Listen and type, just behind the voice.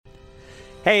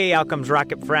Hey, Outcomes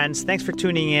Rocket friends. Thanks for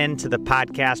tuning in to the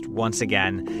podcast once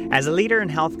again. As a leader in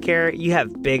healthcare, you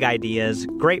have big ideas,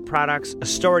 great products, a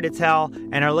story to tell,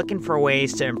 and are looking for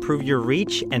ways to improve your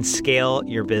reach and scale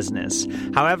your business.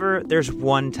 However, there's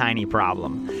one tiny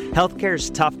problem. Healthcare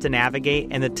is tough to navigate,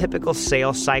 and the typical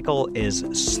sales cycle is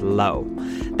slow.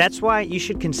 That's why you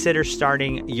should consider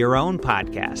starting your own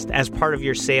podcast as part of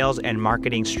your sales and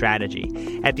marketing strategy.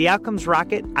 At the Outcomes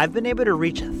Rocket, I've been able to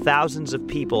reach thousands of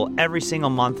people every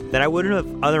single month that I wouldn't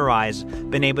have otherwise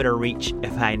been able to reach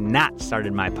if I had not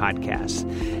started my podcast.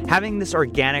 Having this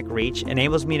organic reach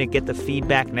enables me to get the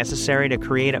feedback necessary to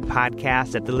create a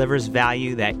podcast that delivers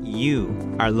value that you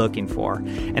are looking for.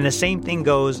 And the same thing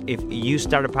goes if you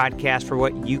start a podcast for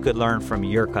what you could learn from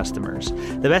your customers.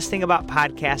 The best thing about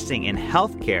podcasting in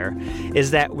healthcare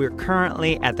is that we're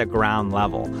currently at the ground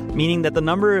level, meaning that the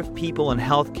number of people in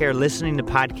healthcare listening to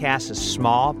podcasts is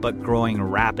small but growing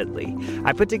rapidly.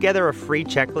 I put together a free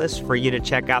checklist for you to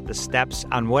check out the steps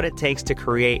on what it takes to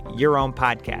create your own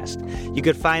podcast. You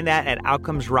could find that at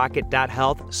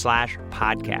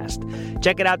outcomesrocket.health/podcast.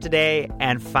 Check it out today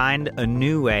and find a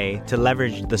new way to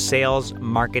leverage the sales,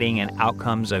 marketing, and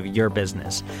outcomes of your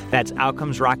business. That's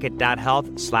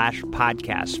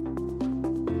outcomesrocket.health/podcast.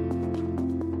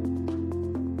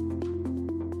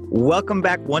 Welcome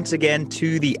back once again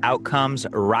to the Outcomes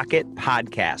Rocket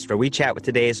podcast, where we chat with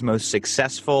today's most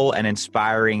successful and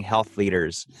inspiring health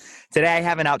leaders. Today, I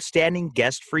have an outstanding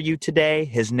guest for you today.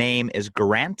 His name is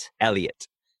Grant Elliott.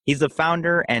 He's the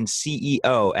founder and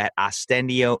CEO at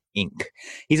Ostendio, Inc.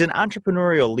 He's an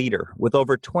entrepreneurial leader with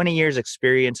over 20 years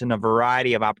experience in a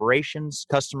variety of operations,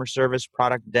 customer service,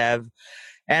 product dev,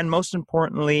 and most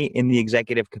importantly, in the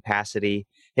executive capacity.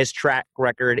 His track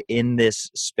record in this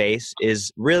space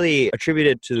is really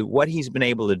attributed to what he's been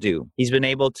able to do. He's been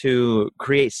able to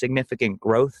create significant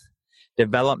growth,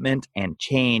 development, and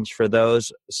change for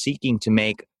those seeking to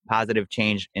make positive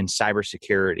change in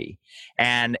cybersecurity.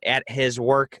 And at his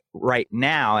work right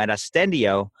now at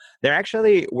Ostendio, they're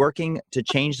actually working to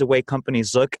change the way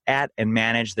companies look at and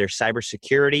manage their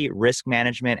cybersecurity, risk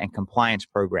management, and compliance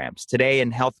programs. Today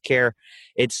in healthcare,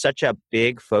 it's such a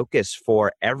big focus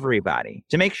for everybody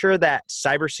to make sure that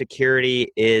cybersecurity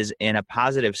is in a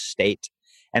positive state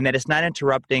and that it's not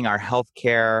interrupting our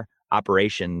healthcare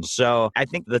operations. So I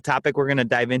think the topic we're going to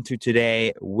dive into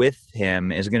today with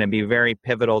him is going to be very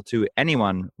pivotal to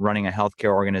anyone running a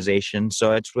healthcare organization.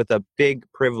 So it's with a big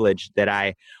privilege that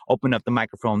I open up the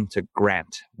microphone to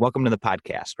Grant. Welcome to the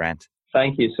podcast, Grant.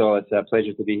 Thank you, Saul. It's a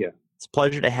pleasure to be here. It's a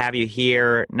pleasure to have you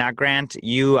here. Now, Grant,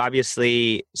 you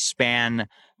obviously span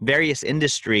various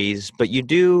industries, but you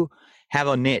do have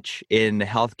a niche in the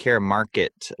healthcare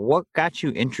market. What got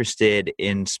you interested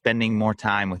in spending more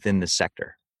time within this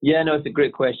sector? Yeah, no, it's a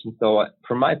great question. So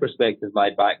from my perspective,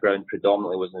 my background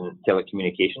predominantly was in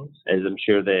telecommunications. As I'm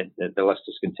sure the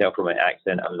listeners can tell from my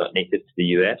accent, I'm not native to the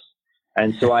US.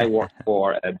 And so I worked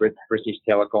for British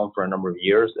Telecom for a number of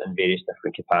years in various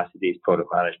different capacities,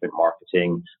 product management,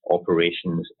 marketing,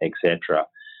 operations, etc.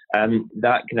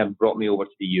 That kind of brought me over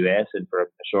to the US, and for a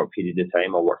short period of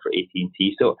time, I worked for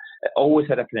AT&T. So I always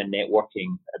had a kind of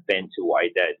networking bent to what I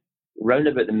did. Round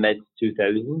about the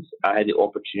mid-2000s, I had the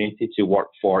opportunity to work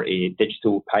for a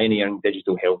pioneering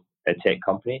digital health tech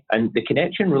company. And the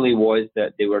connection really was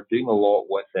that they were doing a lot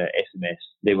with SMS.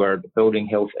 They were building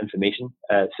health information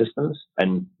systems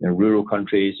in rural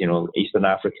countries, Eastern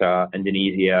Africa,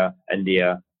 Indonesia,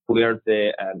 India, where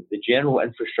the general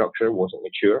infrastructure wasn't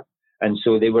mature. And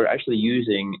so they were actually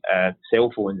using cell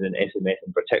phones and SMS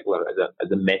in particular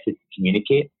as a method to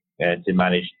communicate, to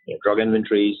manage drug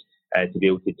inventories, to be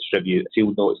able to distribute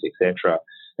field notes, etc.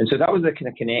 And so that was the kind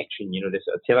of connection, this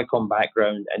telecom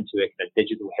background into a kind of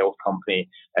digital health company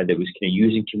that was kind of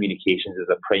using communications as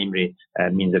a primary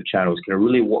means of channels, kind of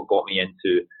really what got me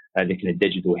into the kind of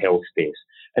digital health space.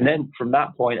 And then from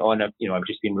that point on, I've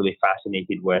just been really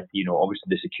fascinated with, obviously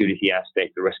the security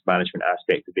aspect, the risk management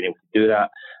aspect of being able to do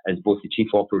that as both the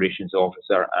chief operations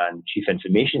officer and chief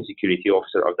information security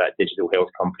officer of that digital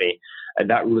health company. And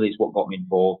that really is what got me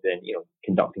involved in,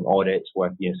 conducting audits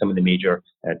with, some of the major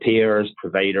payers,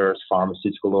 providers,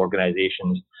 pharmaceutical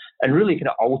organizations, and really kind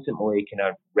of ultimately kind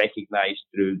of recognized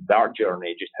through that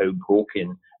journey just how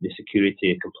broken the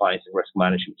security, compliance, and risk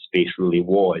management space really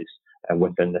was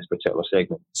within this particular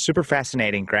segment. Super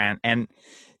fascinating, Grant. And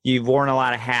you've worn a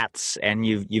lot of hats, and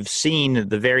you've seen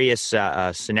the various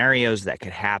scenarios that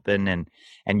could happen, and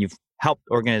you've helped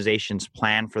organizations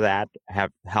plan for that,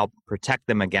 have helped protect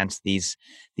them against these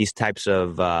types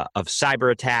of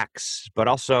cyber attacks, but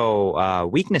also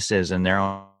weaknesses in their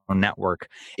own network.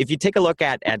 If you take a look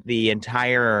at the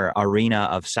entire arena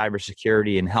of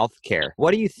cybersecurity and healthcare,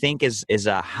 what do you think is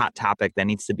a hot topic that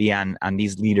needs to be on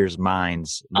these leaders'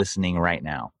 minds listening right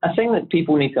now? I think that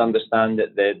people need to understand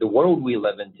that the world we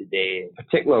live in today,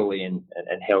 particularly in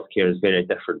healthcare, is very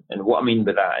different. And what I mean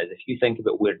by that is if you think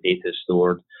about where data is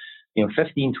stored,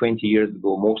 15, 20 years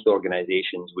ago, most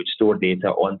organizations would store data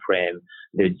on-prem.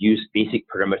 They'd use basic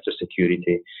perimeter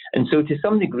security. And so to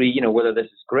some degree, whether this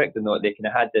is correct or not, they kind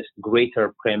of had this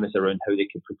greater premise around how they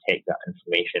could protect that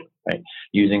information, right,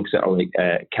 using sort of like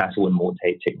castle and moat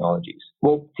type technologies.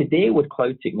 Well, today with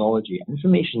cloud technology,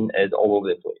 information is all over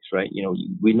the place, right?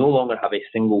 We no longer have a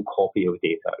single copy of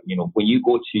data. When you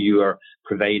go to your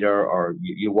provider or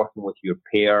you're working with your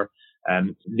payer,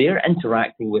 they're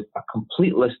interacting with a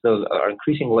complete list of, or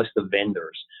increasing list of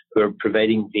vendors who are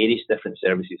providing various different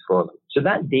services for them. So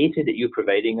that data that you're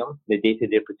providing them, the data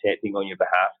they're protecting on your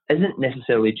behalf, isn't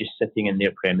necessarily just sitting in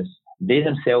their premise. They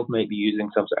themselves might be using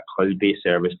some sort of cloud-based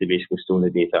service to basically store the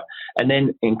data. And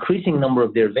then increasing number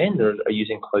of their vendors are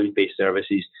using cloud-based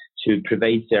services to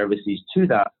provide services to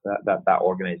that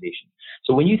organization.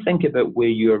 So when you think about where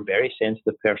your very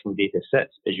sensitive personal data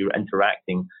sits as you're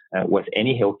interacting with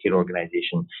any healthcare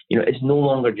organization, it's no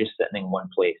longer just sitting in one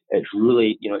place. It's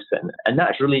really, sitting, and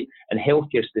that's really, in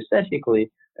healthcare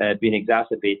specifically, being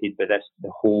exacerbated by the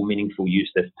whole meaningful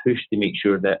use, this push to make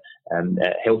sure that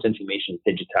health information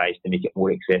is digitized to make it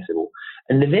more accessible.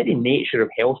 And the very nature of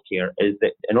healthcare is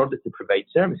that in order to provide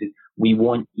services, we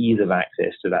want ease of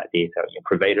access to that data.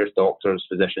 Providers, doctors,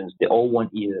 physicians, they all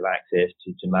want ease of access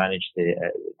to manage the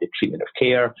treatment of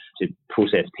care, to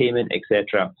process payment,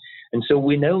 etc. And so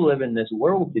we now live in this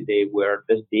world today where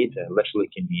this data literally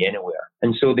can be anywhere.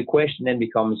 And so the question then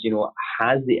becomes,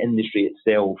 has the industry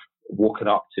itself woken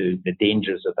up to the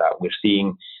dangers of that? We're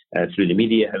seeing through the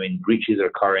media how many breaches are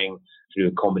occurring through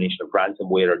a combination of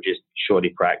ransomware or just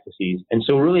shoddy practices. And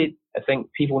so really, I think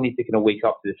people need to kind of wake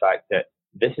up to the fact that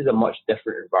this is a much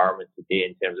different environment today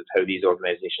in terms of how these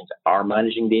organizations are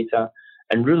managing data.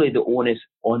 And really the onus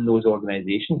on those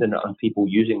organizations and on people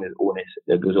using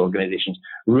those organizations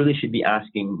really should be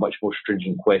asking much more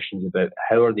stringent questions about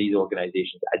how are these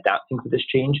organizations adapting to this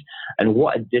change and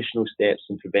what additional steps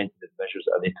and preventative measures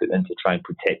are they putting in to try and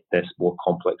protect this more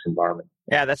complex environment.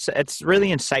 Yeah, it's really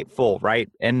insightful, right?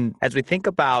 And as we think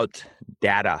about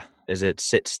data as it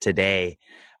sits today,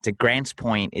 to Grant's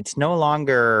point, it's no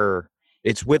longer,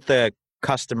 it's with the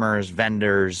customers,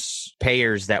 vendors,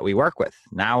 payers that we work with.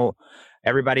 Now,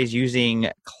 everybody's using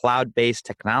cloud-based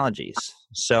technologies.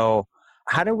 So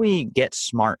how do we get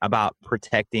smart about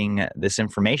protecting this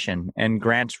information? And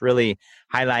Grant's really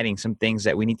highlighting some things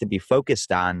that we need to be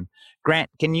focused on. Grant,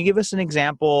 can you give us an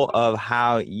example of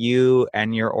how you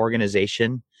and your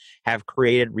organization have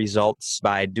created results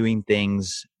by doing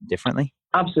things differently?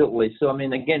 Absolutely. So,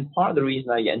 again, part of the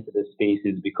reason I get into this space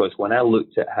is because when I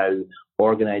looked at how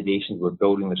organizations were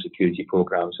building their security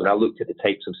programs, when I looked at the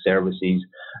types of services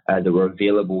that were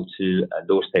available to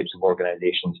those types of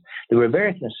organizations, they were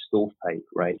very kind of stovepipe,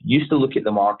 right? Used to look at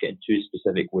the market in two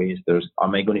specific ways. There's,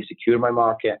 am I going to secure my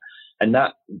market? And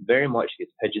that very much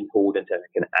gets pigeonholed into like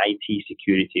an IT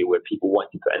security where people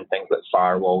want to put in things like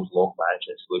firewalls, log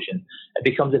management solutions. It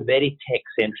becomes a very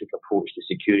tech-centric approach to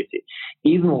security.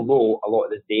 Even although a lot of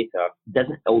this data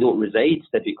although it resides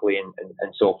typically in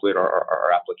software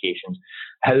or applications,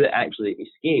 how it actually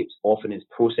escapes often is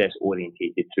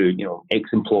process-orientated through,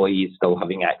 ex-employees still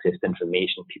having access to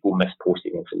information, people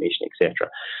misposting information, etc.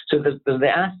 So there's the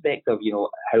aspect of,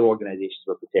 how organizations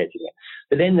are protecting it.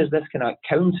 But then there's this kind of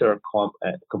counter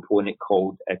component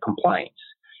called compliance.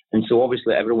 And so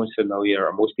obviously everyone's familiar,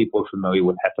 or most people are familiar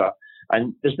with HIPAA.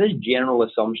 And there's this general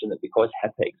assumption that because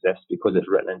HIPAA exists, because it's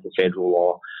written into federal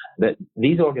law, that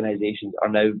these organizations are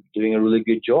now doing a really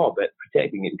good job at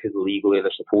protecting it because legally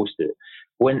they're supposed to.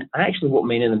 When actually what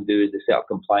many of them do is they set up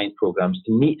compliance programs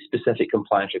to meet specific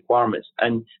compliance requirements.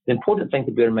 And the important thing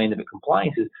to bear in mind about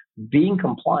compliance is being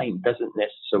compliant doesn't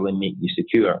necessarily make you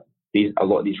secure. A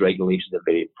lot of these regulations are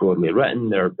very broadly written.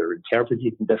 They're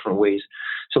interpreted in different ways.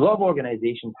 So a lot of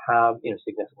organizations have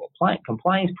significant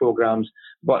compliance programs,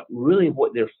 but really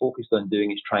what they're focused on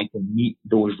doing is trying to meet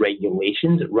those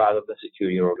regulations rather than secure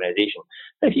your organization.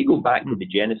 Now, if you go back to the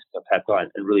genesis of HIPAA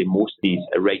and really most of these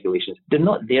regulations, they're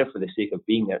not there for the sake of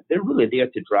being there. They're really there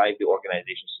to drive the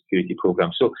organization's security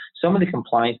program. So some of the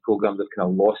compliance programs have kind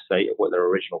of lost sight of what their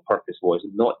original purpose was,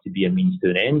 not to be a means to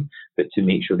an end, but to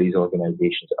make sure these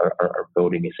organizations are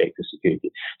building effective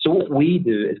security. So what we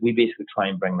do is we basically try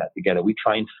and bring that together. We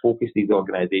try and focus these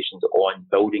organizations on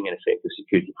building an effective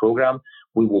security program.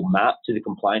 We will map to the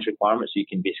compliance requirements so you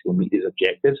can basically meet these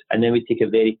objectives. And then we take a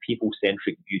very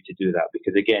people-centric view to do that,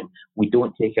 because again, we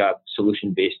don't take a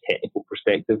solution-based technical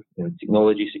perspective.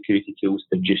 Technology, security tools,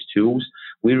 they're just tools.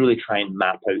 We really try and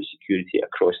map out security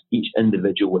across each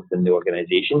individual within the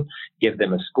organization, give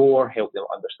them a score, help them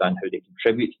understand how they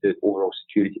contribute to the overall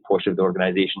security portion of the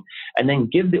organization, and then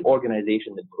give the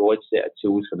organization the broad set of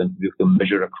tools for them to be able to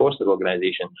measure across their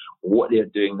organization what they're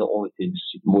doing, not only to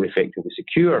more effectively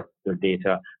secure their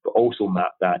data, but also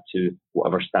map that to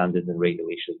whatever standards and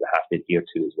regulations they have to adhere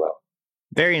to as well.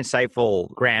 Very insightful,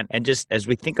 Grant. And just as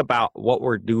we think about what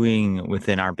we're doing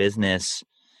within our business,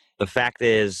 the fact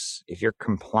is, if you're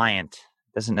compliant,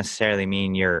 doesn't necessarily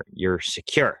mean you're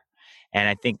secure. And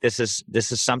I think this is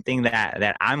something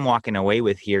that I'm walking away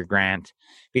with here, Grant,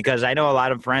 because I know a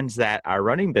lot of friends that are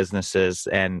running businesses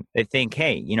and they think,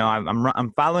 hey,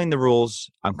 I'm following the rules,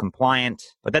 I'm compliant,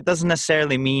 but that doesn't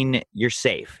necessarily mean you're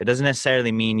safe. It doesn't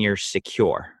necessarily mean you're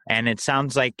secure. And it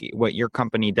sounds like what your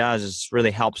company does is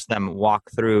really helps them walk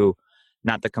through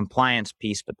not the compliance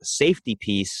piece, but the safety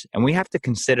piece. And we have to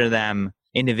consider them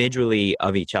individually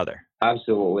of each other.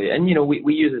 Absolutely. And,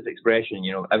 we use this expression,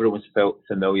 everyone's felt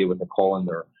familiar with a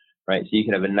colander, right? So you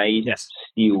can have a nice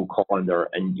steel colander,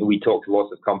 and we talk to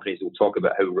lots of companies who will talk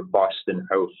about how robust and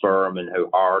how firm and how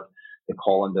hard the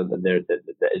colander that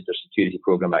is their security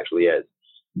program actually is.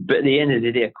 But at the end of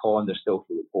the day, a colander is still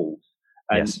full of holes.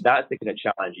 And that's the kind of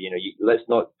challenge, let's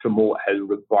not promote how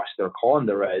robust our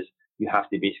colander is. You have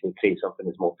to basically create something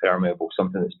that's more permeable,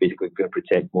 something that's basically going to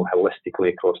protect more holistically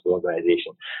across the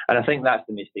organization. And I think that's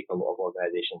the mistake a lot of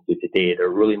organizations do today. They're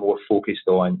really more focused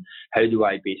on how do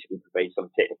I basically provide some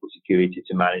technical security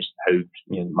to manage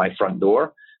my front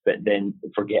door, but then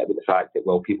forget about the fact that,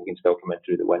 people can still come in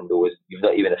through the windows. You've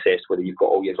not even assessed whether you've got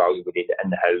all your valuable data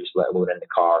in the house, let alone in the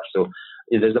car. So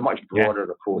there's a much broader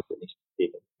approach that needs to be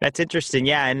taken. That's interesting.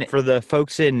 Yeah. And for the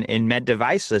folks in med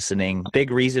device listening,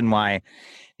 big reason why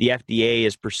the FDA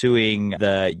is pursuing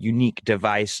the unique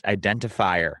device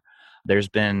identifier. There's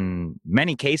been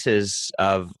many cases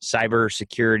of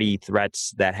cybersecurity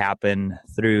threats that happen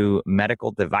through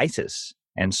medical devices.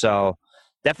 And so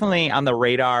definitely on the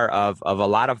radar of a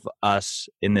lot of us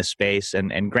in this space.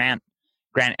 And Grant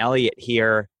Elliott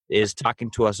here is talking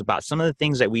to us about some of the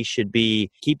things that we should be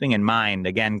keeping in mind.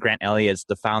 Again, Grant Elliott is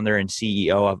the founder and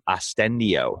CEO of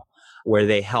Ostendio, where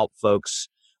they help folks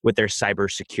with their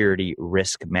cybersecurity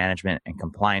risk management and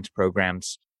compliance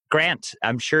programs. Grant,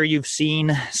 I'm sure you've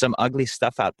seen some ugly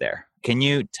stuff out there. Can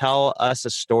you tell us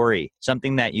a story,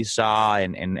 something that you saw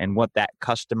and what that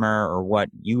customer or what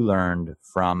you learned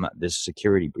from this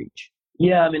security breach?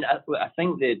 Yeah, I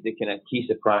think the kind of key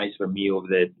surprise for me over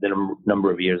the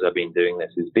number of years I've been doing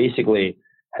this is basically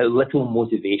how little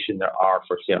motivation there are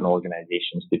for certain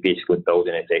organizations to basically build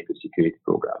an effective security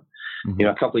program. Mm-hmm.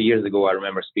 A couple of years ago, I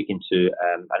remember speaking to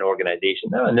an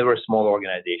organization, and they were a small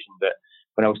organization, but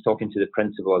when I was talking to the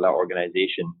principal of that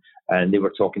organization, and they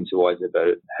were talking to us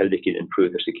about how they could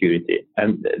improve their security.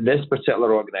 And this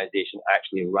particular organization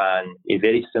actually ran a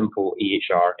very simple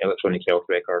EHR, electronic health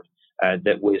record,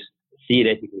 that was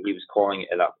theoretically, he was calling it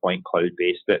at that point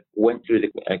cloud-based, but went through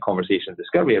the conversation of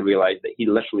discovery and realized that he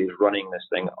literally is running this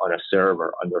thing on a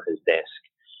server under his desk.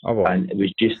 Oh, boy. And it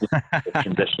was just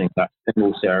transitioning that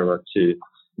single server to...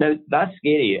 Now, that's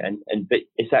scary, but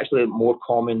it's actually a more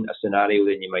common a scenario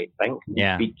than you might think.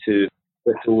 Yeah. We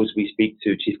speak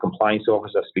to chief compliance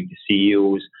officers, speak to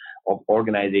CEOs of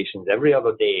organizations every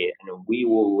other day, and we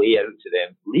will lay out to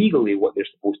them legally what they're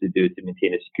supposed to do to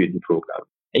maintain a security program.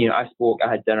 I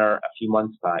had dinner a few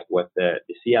months back with the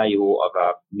CIO of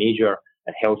a major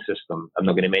health system. I'm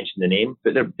not going to mention the name,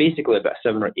 but they're basically about a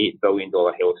 $7 or $8 billion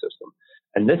health system.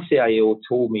 And this CIO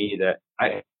told me that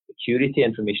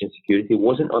information security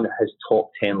wasn't on his top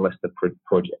 10 list of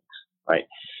projects, right?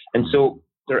 And so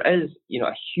there is,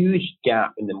 a huge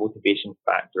gap in the motivation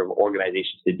factor of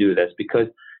organizations to do this, because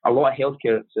a lot of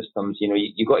healthcare systems,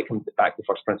 you got to come back to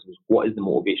first principles. What is the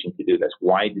motivation to do this?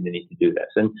 Why do they need to do this?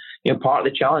 And, part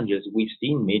of the challenge is we've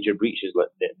seen major breaches like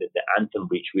the Anthem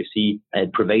breach. We see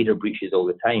provider breaches all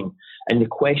the time. And the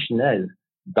question is,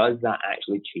 does that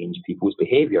actually change people's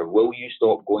behavior? Will you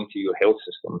stop going to your health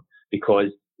system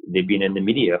because they've been in the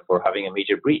media for having a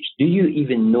major breach? Do you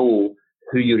even know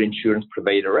who your insurance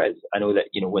provider is? I know that,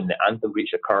 when the Anthem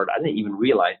breach occurred, I didn't even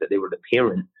realize that they were the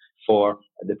parent for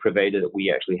the provider that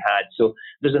we actually had. So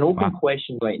there's an open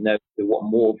question right now to what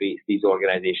motivates these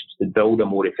organizations to build a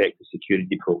more effective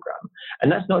security program.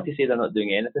 And that's not to say they're not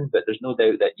doing anything, but there's no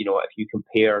doubt that, if you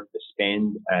compare the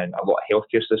spend and a lot of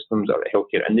healthcare systems or the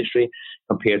healthcare industry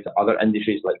compared to other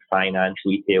industries like finance,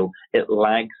 retail, it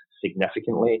lags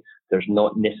significantly. There's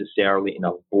not necessarily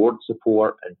enough board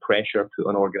support and pressure put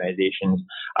on organizations.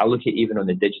 I look at even on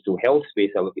the digital health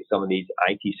space, I look at some of these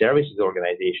IT services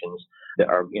organizations that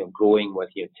are growing with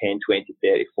 10, 20,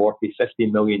 30, 40,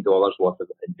 $50 million worth of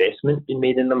investment being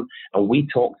made in them. And we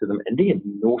talk to them and they have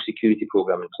no security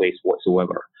program in place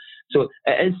whatsoever. So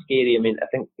it is scary. I mean, I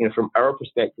think, from our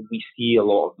perspective, we see a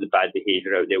lot of the bad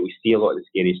behavior out there. We see a lot of the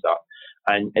scary stuff.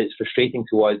 And it's frustrating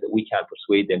to us that we can't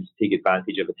persuade them to take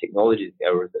advantage of a technology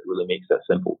that really makes that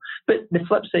simple. But the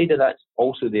flip side of that's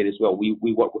also there as well. We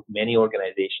work with many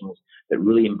organizations that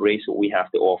really embrace what we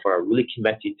have to offer, are really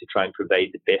committed to try and provide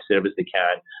the best service they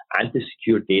can and to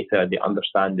secure data. They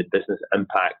understand the business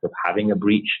impact of having a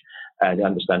breach. They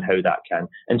understand how that can.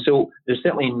 And so there's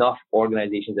certainly enough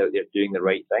organizations out there doing the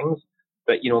right things.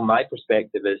 But, my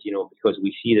perspective is, because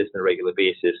we see this on a regular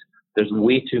basis, there's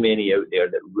way too many out there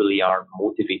that really aren't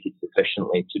motivated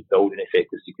sufficiently to build an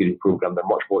effective security program. They're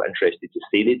much more interested to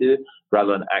say they do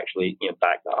rather than actually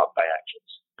back that up by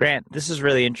actions. Grant, this is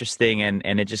really interesting,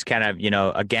 and it just kind of,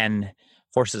 again,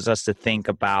 forces us to think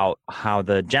about how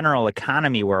the general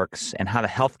economy works and how the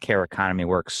healthcare economy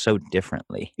works so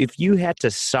differently. If you had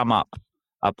to sum up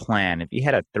a plan, if you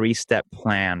had a 3-step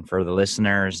plan for the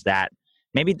listeners that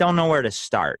maybe don't know where to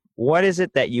start, what is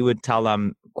it that you would tell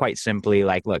them quite simply,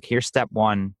 like, look, here's step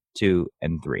 1, 2,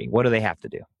 and 3? What do they have to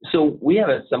do? So we have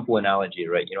a simple analogy,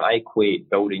 right? I equate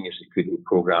building your security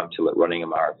program to like running a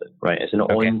marathon, right? It's an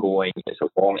ongoing, it's a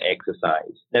long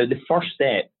exercise. Now, the first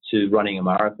step to running a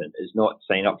marathon is not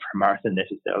sign up for a marathon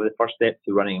necessarily. The first step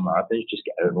to running a marathon is just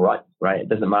get out and run, right? It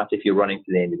doesn't matter if you're running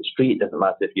to the end of the street. It doesn't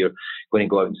matter if you're going to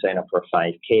go out and sign up for a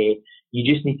 5K.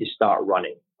 You just need to start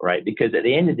running, right? Because at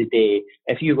the end of the day,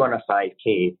 if you run a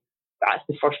 5K, that's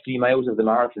the first 3 miles of the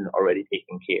marathon already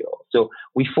taken care of. So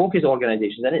we focus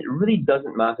organizations, and it really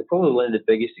doesn't matter. Probably one of the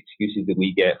biggest excuses that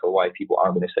we get for why people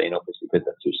aren't going to sign up is because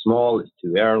they're too small, it's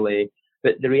too early.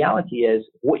 But the reality is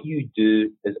what you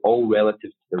do is all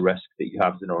relative to the risk that you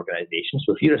have as an organization.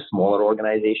 So if you're a smaller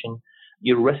organization,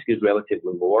 your risk is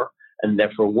relatively lower, and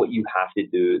therefore what you have to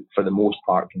do for the most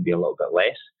part can be a little bit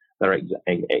less. There are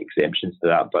exceptions to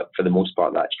that, but for the most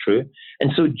part, that's true.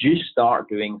 And so just start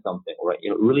doing something, right?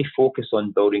 Really focus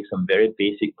on building some very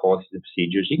basic policies and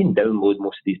procedures. You can download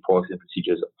most of these policies and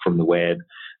procedures from the web,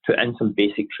 put in some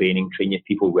basic training, train your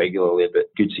people regularly about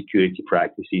good security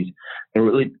practices, and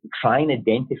really try and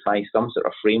identify some sort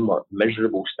of framework,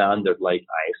 measurable standard like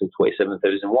ISO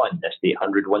 27001, NIST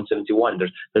 800-171.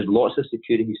 There's lots of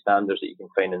security standards that you can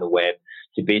find on the web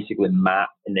to basically map,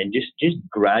 and then just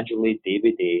gradually, day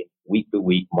by day, week by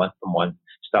week, month by month,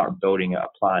 start building out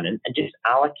a plan and just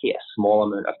allocate a small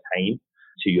amount of time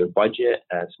to your budget,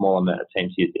 a small amount of time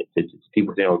to people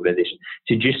within the organization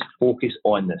to just focus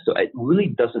on this. So it really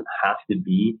doesn't have to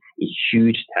be a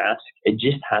huge task. It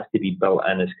just has to be built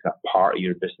in as kind of part of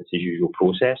your business as usual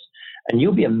process. And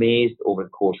you'll be amazed over the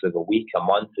course of a week, a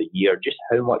month, a year, just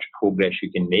how much progress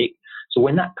you can make. So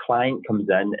when that client comes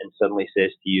in and suddenly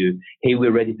says to you, hey,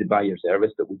 we're ready to buy your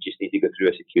service, but we just need to go through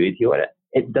a security audit,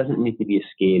 it doesn't need to be as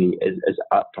scary as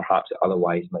perhaps it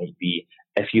otherwise might be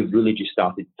if you've really just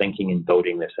started thinking and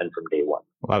building this in from day one.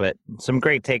 Love it. Some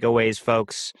great takeaways,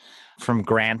 folks, from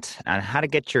Grant on how to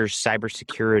get your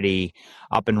cybersecurity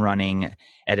up and running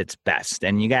at its best.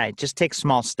 And you got to just take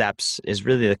small steps is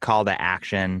really the call to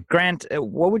action. Grant,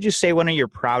 what would you say one of your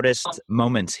proudest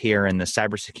moments here in the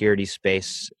cybersecurity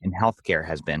space in healthcare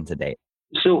has been to date?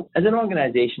 So as an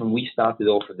organization, we started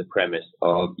off with the premise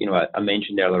of, I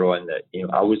mentioned earlier on that,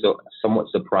 I was somewhat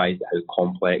surprised at how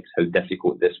complex, how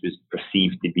difficult this was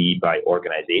perceived to be by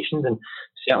organizations and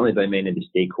certainly by many of the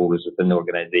stakeholders within the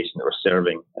organization that were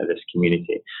serving this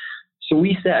community. So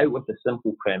we set out with a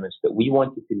simple premise that we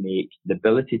wanted to make the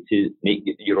ability to make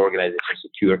your organization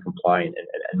secure, compliant,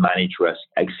 and manage risk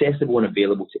accessible and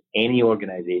available to any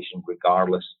organization,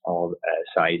 regardless of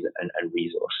size and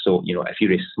resource. So, if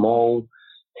you're a small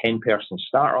 10-person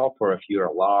startup or if you're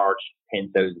a large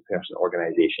 10,000-person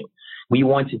organization, we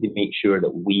wanted to make sure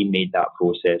that we made that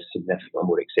process significantly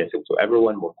more accessible to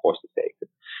everyone, more cost-effective.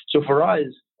 So for us,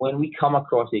 when we come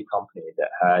across a company that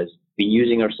has been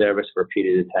using our service for a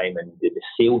period of time and they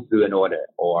sail through an audit,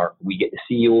 or we get the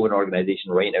CEO of an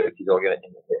organization right now with his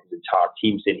entire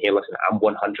team saying, hey, listen, I'm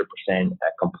 100%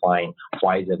 compliant,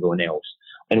 why is everyone else?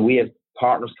 And we have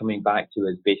partners coming back to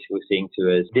us, basically saying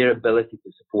to us, their ability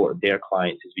to support their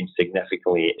clients has been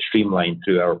significantly streamlined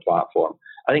through our platform.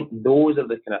 I think those are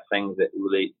the kind of things that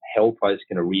really help us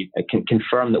kind of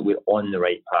confirm that we're on the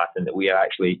right path and that we are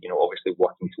actually, obviously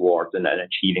working towards and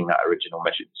achieving that original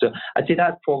mission. So I'd say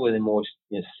that's probably the most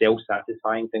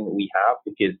self-satisfying thing that we have,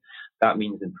 because that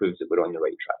means and proves that we're on the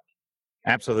right track.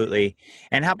 Absolutely.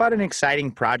 And how about an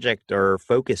exciting project or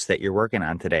focus that you're working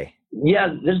on today? Yeah,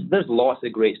 there's lots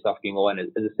of great stuff going on. As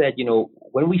I said,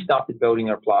 when we started building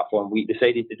our platform, we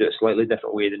decided to do it a slightly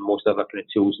different way than most other kind of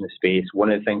tools in the space.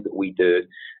 One of the things that we do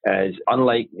is,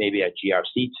 unlike maybe a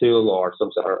GRC tool or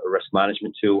some sort of risk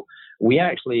management tool, we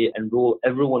actually enroll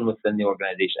everyone within the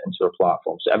organization into our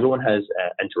platform. So everyone has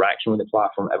interaction with the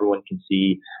platform. Everyone can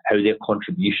see how their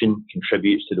contribution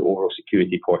contributes to the overall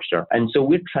security posture. And so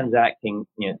we're transacting,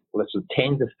 literally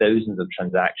tens of thousands of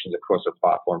transactions across our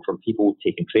platform, from people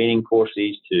taking training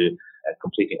courses to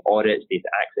completing audits, data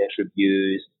access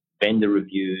reviews, vendor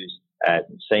reviews,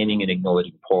 signing and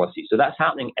acknowledging policy. So that's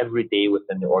happening every day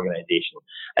within the organization.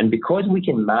 And because we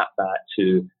can map that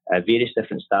to various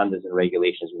different standards and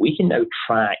regulations, we can now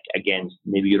track against,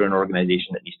 maybe you're an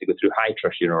organization that needs to go through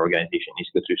HITRUST, you're an organization that needs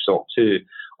to go through SOC 2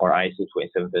 or ISO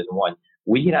 27001.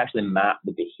 We can actually map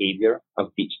the behavior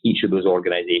of each of those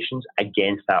organizations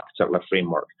against that particular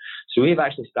framework. So we've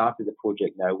actually started a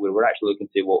project now where we're actually looking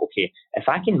to say, well, okay, if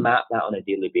I can map that on a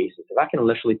daily basis, if I can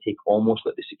literally take almost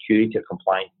like the security or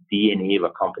compliance DNA of a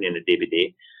company on a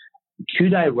day-to-day,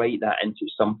 could I write that into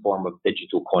some form of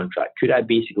digital contract? Could I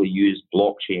basically use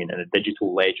blockchain and a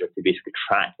digital ledger to basically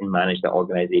track and manage that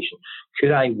organization?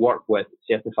 Could I work with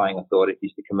certifying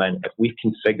authorities to come in, if we've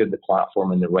configured the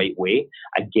platform in the right way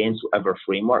against whatever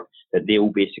framework, that they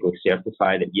will basically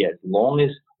certify that, as long as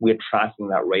we're tracking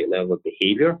that right level of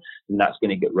behavior, then that's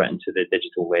going to get written to the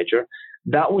digital ledger.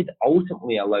 That would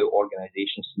ultimately allow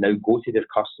organizations to now go to their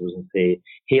customers and say,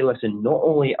 hey, listen, not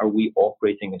only are we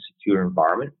operating a secure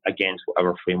environment against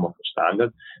whatever framework or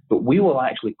standard, but we will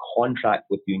actually contract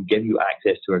with you and give you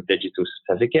access to our digital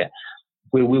certificate,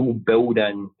 where we will build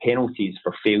in penalties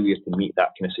for failures to meet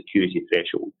that kind of security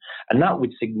threshold. And that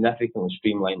would significantly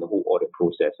streamline the whole audit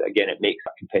process. Again, it makes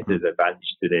a competitive advantage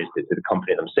to the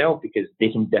company themselves, because they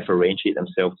can differentiate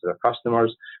themselves to their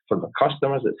customers. For the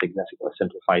customers, it significantly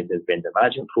simplifies the vendor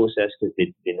management process, because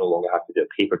they no longer have to do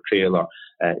a paper trail, or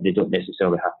they don't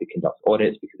necessarily have to conduct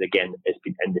audits, because again, it's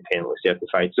been independently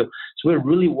certified. So we're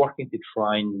really working to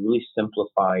try and really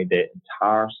simplify the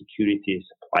entire security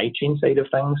supply chain side of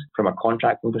things from a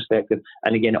contracting perspective.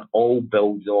 And again, it all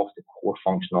builds off the core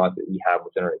functionality that we have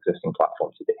within our existing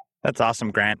platform today. That's awesome,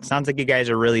 Grant. Sounds like you guys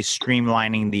are really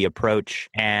streamlining the approach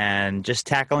and just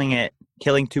tackling it,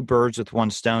 killing two birds with one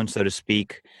stone, so to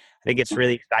speak. I think it's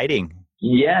really exciting.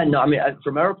 Yeah, no, I mean,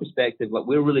 from our perspective,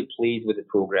 we're really pleased with the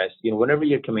progress. Whenever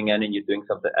you're coming in and you're doing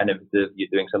something innovative, you're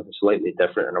doing something slightly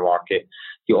different in the market,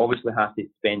 you obviously have to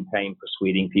spend time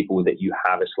persuading people that you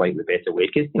have a slightly better way.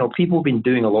 Because, people have been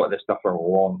doing a lot of this stuff for a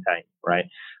long time, right?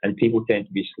 And people tend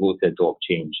to be slow to adopt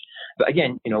change. But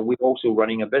again, we're also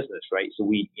running a business, right? So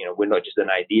we're not just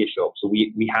an idea shop. So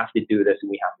we have to do this,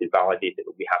 and we have to validate it.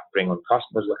 We have to bring on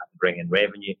customers, we have to bring in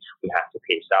revenue, we have to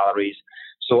pay salaries.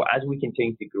 So as we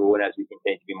continue to grow and as we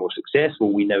continue to be more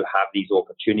successful, we now have these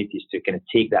opportunities to kind of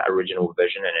take that original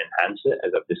vision and enhance it,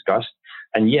 as I've discussed.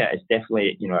 And yeah, it's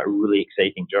definitely, a really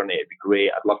exciting journey. It'd be great.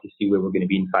 I'd love to see where we're going to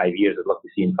be in 5 years. I'd love to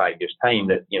see in 5 years' time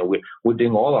that, we're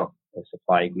doing all our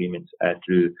supply agreements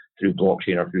through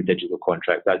blockchain or through digital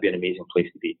contracts. That'd be an amazing place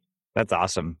to be. That's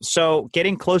awesome. So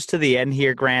getting close to the end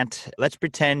here, Grant, let's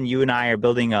pretend you and I are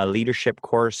building a leadership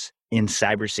course in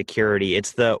cybersecurity.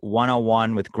 It's the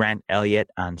 101 with Grant Elliott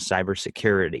on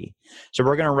cybersecurity. So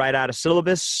we're going to write out a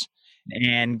syllabus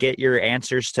and get your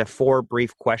answers to 4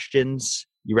 brief questions.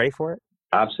 You ready for it?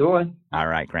 Absolutely. All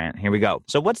right, Grant, here we go.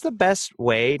 So what's the best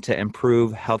way to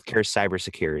improve healthcare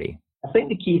cybersecurity? I think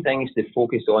the key thing is to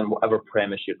focus on whatever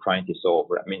premise you're trying to solve.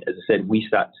 I mean, as I said, we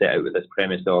set out with this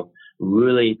premise of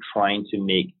really trying to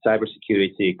make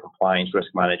cybersecurity, compliance, risk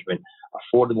management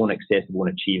affordable and accessible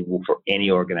and achievable for any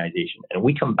organization. And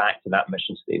we come back to that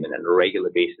mission statement on a regular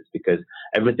basis, because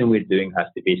everything we're doing has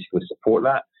to basically support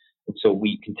that. And so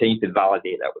we continue to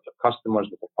validate that with our customers,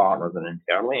 with our partners, and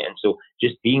internally. And so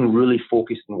just being really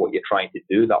focused on what you're trying to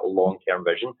do, that long-term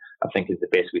vision, I think is the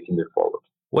best way to move forward.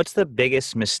 What's the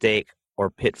biggest mistake or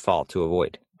pitfall to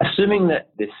avoid? Assuming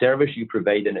that the service you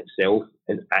provide in itself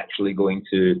is actually going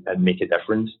to make a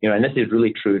difference. And this is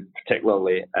really true,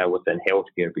 particularly within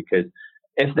healthcare, because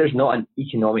if there's not an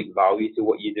economic value to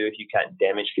what you do, if you can't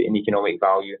demonstrate an economic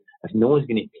value, if no one's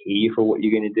going to pay you for what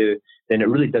you're going to do, then it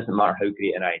really doesn't matter how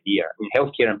great an idea. I mean,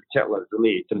 healthcare in particular is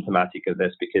really symptomatic of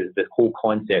this, because the whole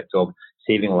concept of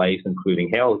saving lives,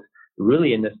 improving health,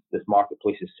 really in this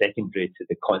marketplace is secondary to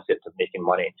the concept of making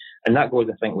money. And that goes,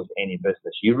 I think, with any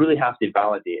business. You really have to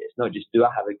validate it. It's not just, do I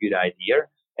have a good idea?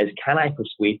 It's, can I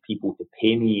persuade people to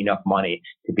pay me enough money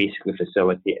to basically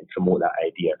facilitate and promote that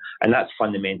idea? And that's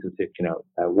fundamental to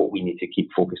what we need to keep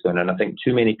focused on. And I think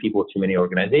too many people, too many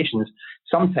organizations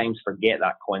sometimes forget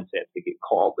that concept. They get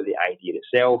caught up with the idea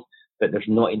itself, but there's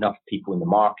not enough people in the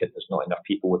market, there's not enough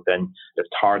people within their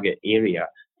target area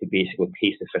to basically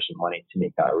pay sufficient money to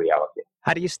make that a reality.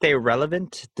 How do you stay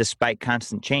relevant despite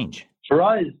constant change? For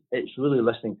us, it's really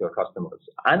listening to our customers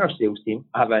and our sales team.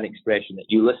 I have an expression that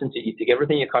you take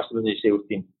everything your customers and your sales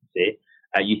team say,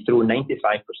 you throw 95%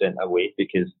 away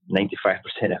because 95%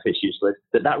 of it's useless.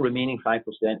 But that remaining 5%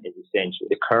 is essential.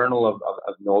 The kernel of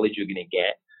knowledge you're going to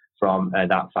get from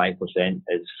that 5%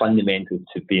 is fundamental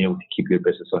to being able to keep your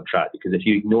business on track. Because if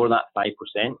you ignore that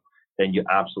 5%, then you're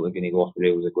absolutely going to go off the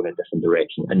rails and go in a different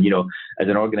direction. And, as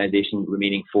an organization,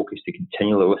 remaining focused to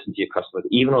continually listen to your customers,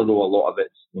 even although a lot of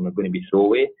it's, going to be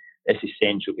throwaway, it's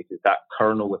essential, because that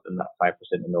kernel within that 5%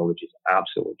 of knowledge is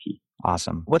absolutely key.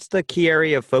 Awesome. What's the key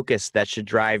area of focus that should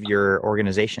drive your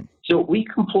organization? So we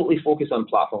completely focus on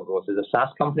platform growth. As a SaaS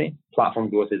company, platform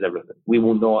growth is everything. We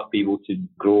will not be able to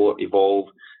grow, evolve,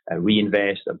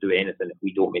 reinvest, or do anything if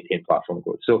we don't maintain platform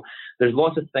growth. So there's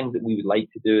lots of things that we would like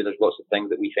to do. There's lots of things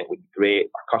that we think would be great.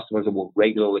 Our customers will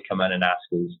regularly come in and ask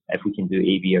us if we can do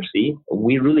A, B, or C.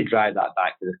 We really drive that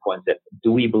back to this concept.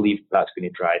 Do we believe that's going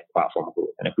to drive platform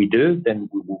growth? And if we do, then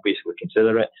we will basically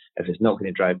consider it. If it's not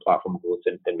going to drive platform growth,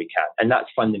 then we can't. And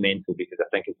that's fundamental, because I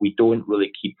think if we don't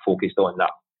really keep focused on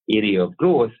that area of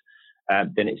growth,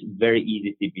 then it's very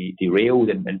easy to be derailed.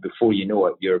 And before you know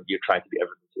it, you're trying to be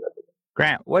everything to everything.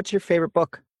 Grant, what's your favorite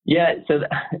book? Yeah, so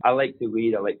I like to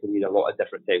read. I like to read a lot of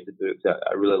different types of books.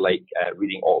 I really like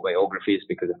reading autobiographies,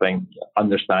 because I think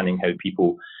understanding how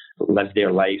people live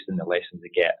their lives and the lessons they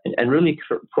get. And really,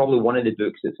 probably one of the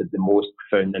books that's had the most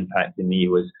profound impact on me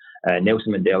was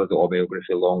Nelson Mandela's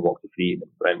autobiography, Long Walk to Freedom.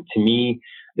 To me,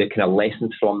 the kind of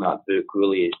lessons from that book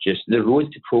really is just the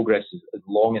road to progress is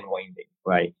long and winding,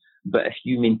 right? But if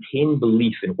you maintain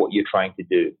belief in what you're trying to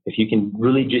do, if you can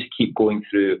really just keep going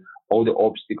through all the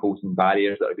obstacles and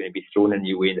barriers that are going to be thrown in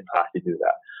your way in the path to do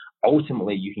that,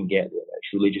 ultimately you can get there.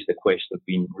 It's really just a question of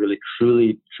being really,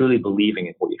 truly, truly believing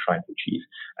in what you're trying to achieve.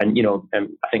 And,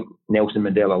 I think Nelson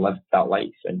Mandela lived that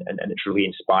life, and it's really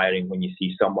inspiring when you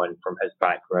see someone from his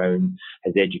background,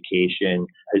 his education,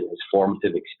 his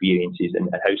formative experiences, and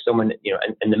how someone,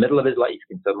 in the middle of his life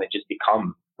can suddenly just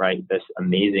become, right, this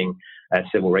amazing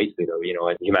civil rights leader,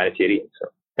 a humanitarian. So.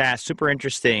 That's super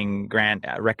interesting, Grant,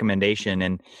 recommendation.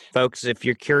 And folks, if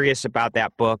you're curious about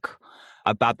that book,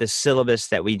 about the syllabus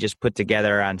that we just put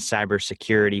together on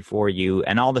cybersecurity for you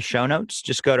and all the show notes,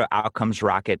 just go to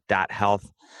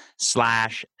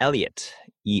outcomesrocket.health/Elliott,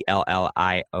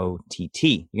 ELLIOTT.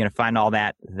 You're going to find all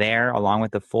that there, along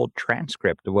with the full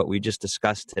transcript of what we just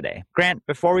discussed today. Grant,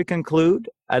 before we conclude,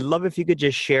 I'd love if you could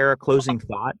just share a closing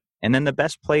thought, and then the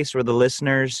best place where the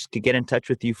listeners could get in touch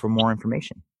with you for more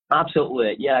information.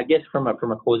 Absolutely. Yeah, I guess from a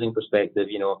closing perspective,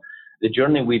 the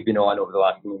journey we've been on over the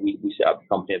last, we set up the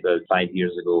company about 5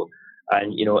 years ago.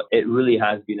 And, it really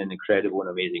has been an incredible and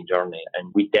amazing journey.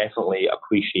 And we definitely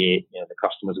appreciate, the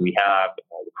customers we have,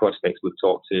 the prospects we've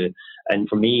talked to. And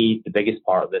for me, the biggest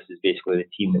part of this is basically the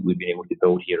team that we've been able to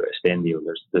build here at Estendio.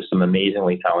 There's some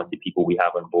amazingly talented people we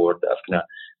have on board that have kind of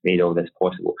made all this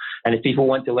possible. And if people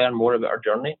want to learn more about our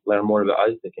journey, learn more about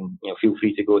us, they can, feel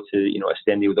free to go to,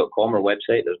 estendio.com, our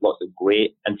website. There's lots of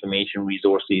great information,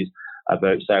 resources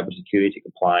about cybersecurity,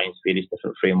 compliance, various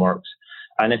different frameworks.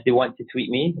 And if they want to tweet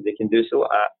me, they can do so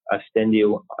at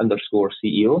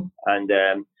Estendio_CEO. And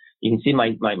you can see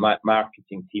my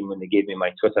marketing team, when they gave me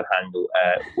my Twitter handle,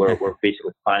 we're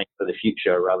basically planning for the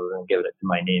future rather than giving it to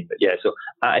my name. But yeah, so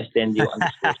at Estendio_CEO.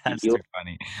 That's too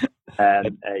funny.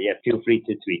 Feel free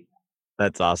to tweet.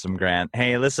 That's awesome, Grant.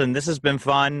 Hey, listen, this has been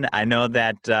fun. I know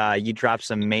that you dropped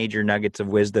some major nuggets of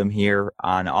wisdom here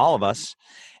on all of us.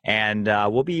 And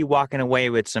we'll be walking away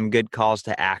with some good calls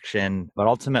to action, but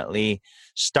ultimately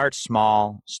start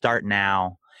small, start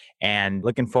now, and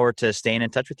looking forward to staying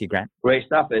in touch with you, Grant. Great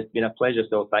stuff. It's been a pleasure.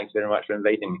 So thanks very much for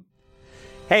inviting me.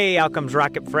 Hey, Outcomes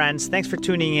Rocket friends. Thanks for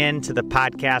tuning in to the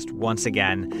podcast once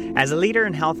again. As a leader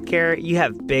in healthcare, you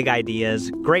have big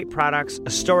ideas, great products, a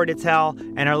story to tell,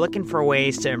 and are looking for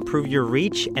ways to improve your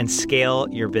reach and scale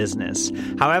your business.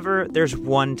 However, there's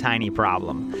one tiny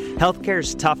problem. Healthcare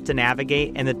is tough to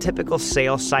navigate, and the typical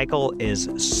sales cycle is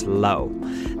slow.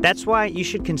 That's why you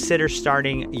should consider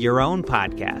starting your own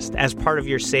podcast as part of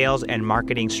your sales and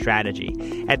marketing strategy.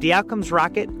 At the Outcomes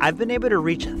Rocket, I've been able to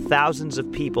reach thousands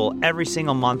of people every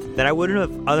single month that I wouldn't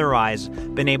have otherwise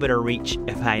been able to reach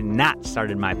if I had not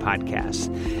started my podcast.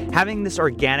 Having this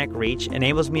organic reach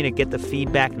enables me to get the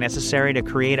feedback necessary to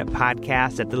create a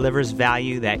podcast that delivers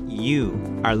value that you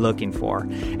are looking for.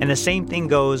 And the same thing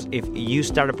goes if you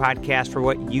start a podcast for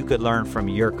what you could learn from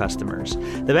your customers.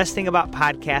 The best thing about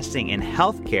podcasting in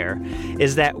healthcare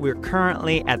is that we're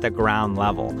currently at the ground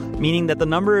level, meaning that the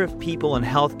number of people in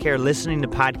healthcare listening to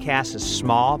podcasts is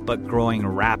small but growing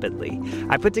rapidly.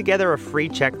 I put together a free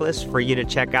checklist for you to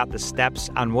check out the steps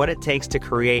on what it takes to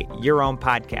create your own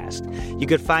podcast. You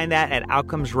could find that at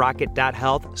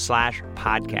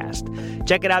outcomesrocket.health/podcast.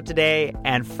 Check it out today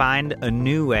and find a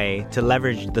new way to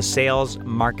leverage the sales,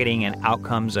 marketing, and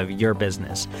outcomes of your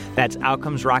business. That's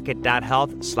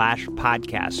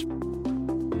outcomesrocket.health/podcast.